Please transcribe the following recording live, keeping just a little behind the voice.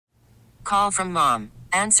call from mom.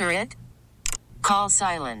 Answer it. Call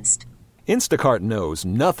silenced. Instacart knows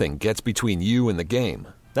nothing gets between you and the game.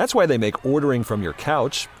 That's why they make ordering from your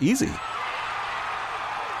couch easy.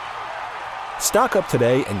 Stock up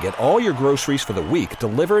today and get all your groceries for the week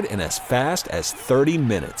delivered in as fast as 30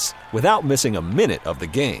 minutes without missing a minute of the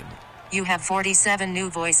game. You have 47 new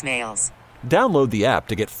voicemails. Download the app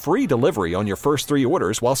to get free delivery on your first 3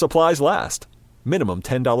 orders while supplies last. Minimum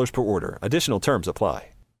 $10 per order. Additional terms apply.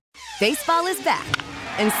 Baseball is back,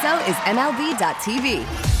 and so is MLB.tv.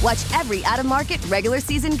 Watch every out-of-market regular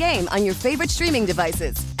season game on your favorite streaming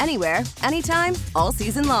devices, anywhere, anytime, all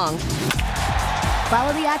season long.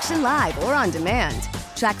 Follow the action live or on demand.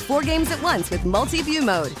 Track 4 games at once with multi-view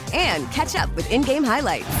mode and catch up with in-game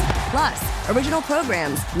highlights. Plus, original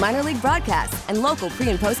programs, minor league broadcasts, and local pre-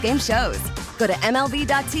 and post-game shows. Go to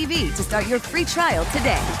MLB.tv to start your free trial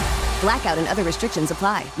today. Blackout and other restrictions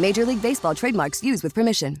apply. Major League Baseball trademarks used with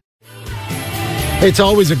permission. It's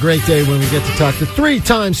always a great day when we get to talk to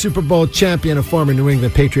 3-time Super Bowl champion and former New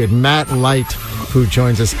England Patriot, Matt Light, who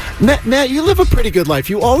joins us. Matt, you live a pretty good life.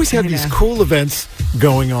 You always have these cool events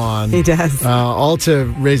going on. He does. All to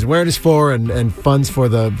raise awareness for and funds for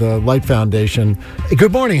the Light Foundation.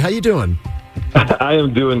 Good morning. How you doing? I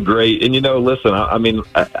am doing great. And, listen,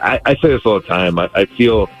 I say this all the time. I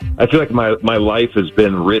feel like my life has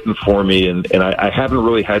been written for me, and I haven't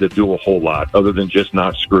really had to do a whole lot other than just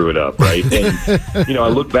not screw it up, right? And, I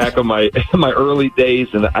look back on my early days,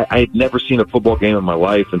 and I had never seen a football game in my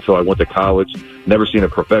life until I went to college, never seen a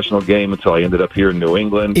professional game until I ended up here in New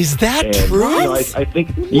England. Is that true? I think,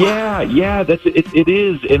 yeah, that's it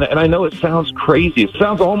is. And I know it sounds crazy. It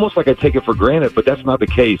sounds almost like I take it for granted, but that's not the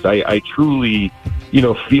case. I truly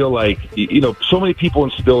feel like, so many people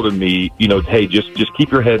instilled in me, hey, just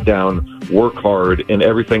keep your head down, work hard, and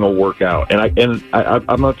everything will work out. And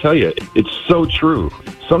I'm going to tell you, it's so true.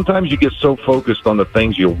 Sometimes you get so focused on the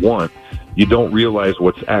things you want, you don't realize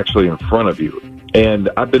what's actually in front of you. And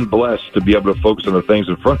I've been blessed to be able to focus on the things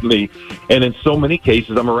in front of me. And in so many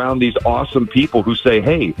cases, I'm around these awesome people who say,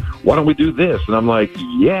 hey, why don't we do this? And I'm like,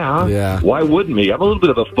 yeah. Why wouldn't we? I'm a little bit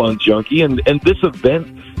of a fun junkie. And this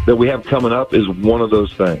event that we have coming up is one of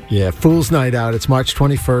those things. Yeah, Fool's Night Out. It's March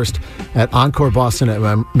 21st at Encore Boston at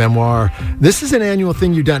Memoire. This is an annual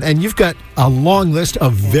thing you've done, and you've got a long list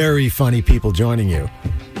of very funny people joining you.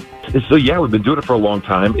 So, we've been doing it for a long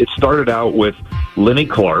time. It started out with Lenny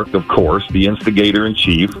Clark, of course, the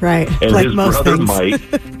instigator-in-chief. Right, and like his most brother, things.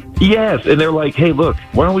 Mike. Yes, and they're like, hey, look,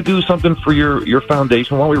 why don't we do something for your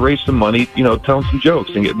foundation? Why don't we raise some money, tell them some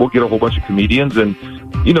jokes, and we'll get a whole bunch of comedians. And,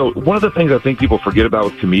 one of the things I think people forget about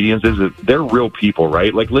with comedians is that they're real people,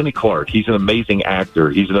 right? Like Lenny Clark, he's an amazing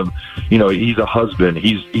actor. He's he's a husband.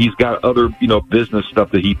 He's got other, business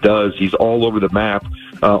stuff that he does. He's all over the map.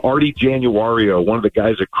 Artie Januario, one of the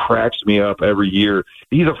guys that cracks me up every year,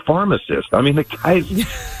 he's a pharmacist. I mean, the guys,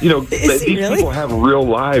 these people have real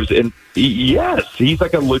lives. And yes, he's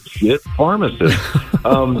like a legit pharmacist.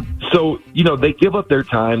 So, they give up their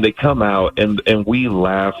time, they come out, and we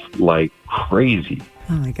laugh like crazy.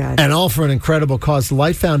 Oh, my God. And all for an incredible cause. The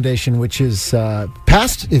Light Foundation, which is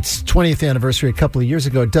past its 20th anniversary a couple of years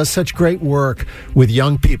ago, does such great work with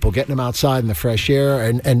young people, getting them outside in the fresh air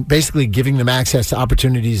and basically giving them access to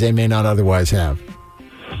opportunities they may not otherwise have.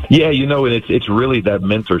 Yeah, and it's really that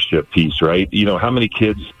mentorship piece, right? How many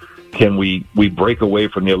kids can we break away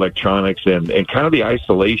from the electronics and kind of the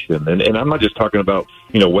isolation? And I'm not just talking about,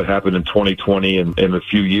 what happened in 2020 and a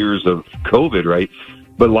few years of COVID, right?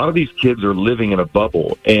 But a lot of these kids are living in a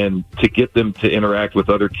bubble, and to get them to interact with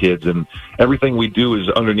other kids, and everything we do is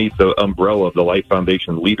underneath the umbrella of the Light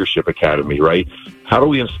Foundation Leadership Academy, right? How do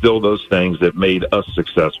we instill those things that made us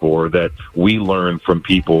successful or that we learned from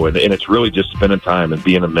people? And it's really just spending time and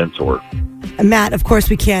being a mentor. Matt, of course,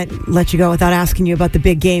 we can't let you go without asking you about the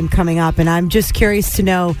big game coming up. And I'm just curious to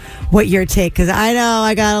know what your take, because I know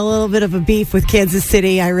I got a little bit of a beef with Kansas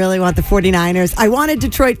City. I really want the 49ers. I wanted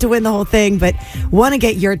Detroit to win the whole thing, but want to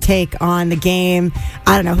get your take on the game.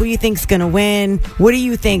 I don't know who you think's going to win. What do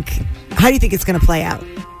you think? How do you think it's going to play out?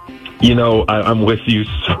 I'm with you.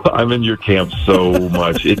 I'm in your camp so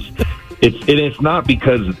much. It's not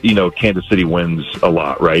because, Kansas City wins a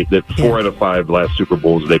lot, right? That 4 out of 5 last Super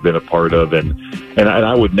Bowls they've been a part of, and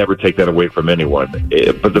I would never take that away from anyone.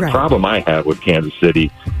 But the problem I have with Kansas City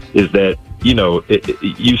is that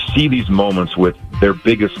you see these moments with their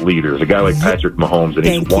biggest leaders, a guy like Patrick Mahomes, and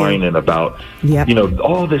he's whining about,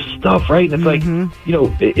 all this stuff, right? And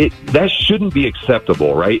it's that shouldn't be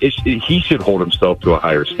acceptable, right? He should hold himself to a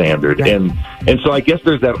higher standard. Right. And so I guess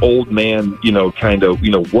there's that old man,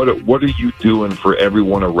 what are you doing for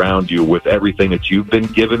everyone around you with everything that you've been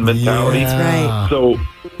given mentality? Yeah. Right. So,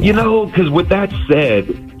 because with that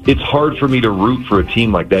said, it's hard for me to root for a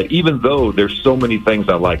team like that, even though there's so many things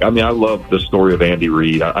I like. I mean, I love the story of Andy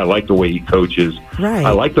Reid. I like the way he coaches. Right. I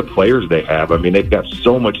like the players they have. I mean, they've got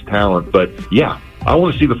so much talent. But, I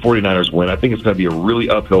want to see the 49ers win. I think it's going to be a really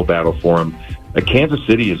uphill battle for them. Kansas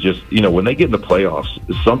City is just, when they get in the playoffs,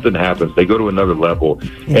 something happens. They go to another level.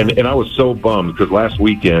 Yeah. And I was so bummed because last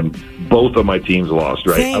weekend, both of my teams lost,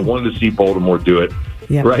 right? Same. I wanted to see Baltimore do it.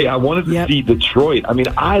 Yep. Right, I wanted to see Detroit. I mean,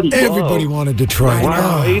 everybody wanted Detroit.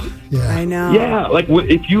 Right? Yeah. I know. Yeah, like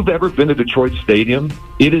if you've ever been to Detroit Stadium,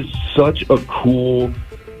 it is such a cool.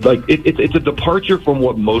 It's a departure from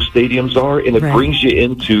what most stadiums are, and it brings you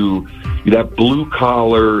into that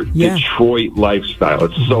blue-collar Detroit lifestyle.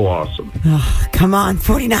 It's so awesome. Oh, come on,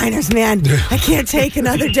 49ers, man. I can't take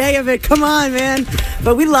another day of it. Come on, man.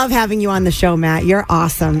 But we love having you on the show, Matt. You're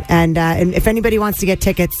awesome. And if anybody wants to get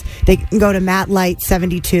tickets, they can go to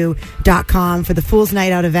mattlight72.com for the Fool's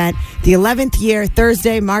Night Out event. The 11th year,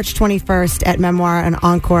 Thursday, March 21st at Memoire and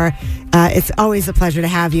Encore. It's always a pleasure to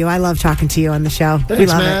have you. I love talking to you on the show. Thanks, we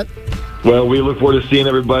love Matt. it. Well, we look forward to seeing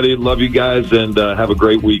everybody. Love you guys, and have a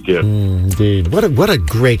great weekend. Indeed. What a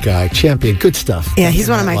great guy. Champion. Good stuff. Yeah, he's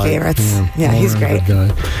one of my favorites. Yeah, he's great.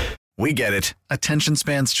 We get it. Attention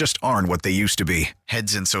spans just aren't what they used to be.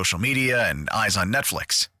 Heads in social media and eyes on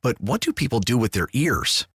Netflix. But what do people do with their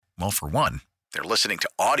ears? Well, for one, they're listening to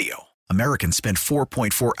audio. Americans spend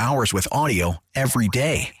 4.4 hours with audio every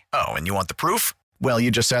day. Oh, and you want the proof? Well,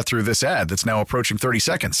 you just sat through this ad that's now approaching 30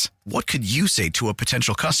 seconds. What could you say to a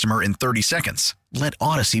potential customer in 30 seconds? Let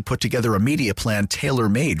Odyssey put together a media plan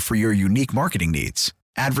tailor-made for your unique marketing needs.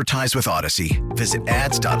 Advertise with Odyssey. Visit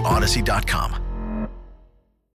ads.odyssey.com.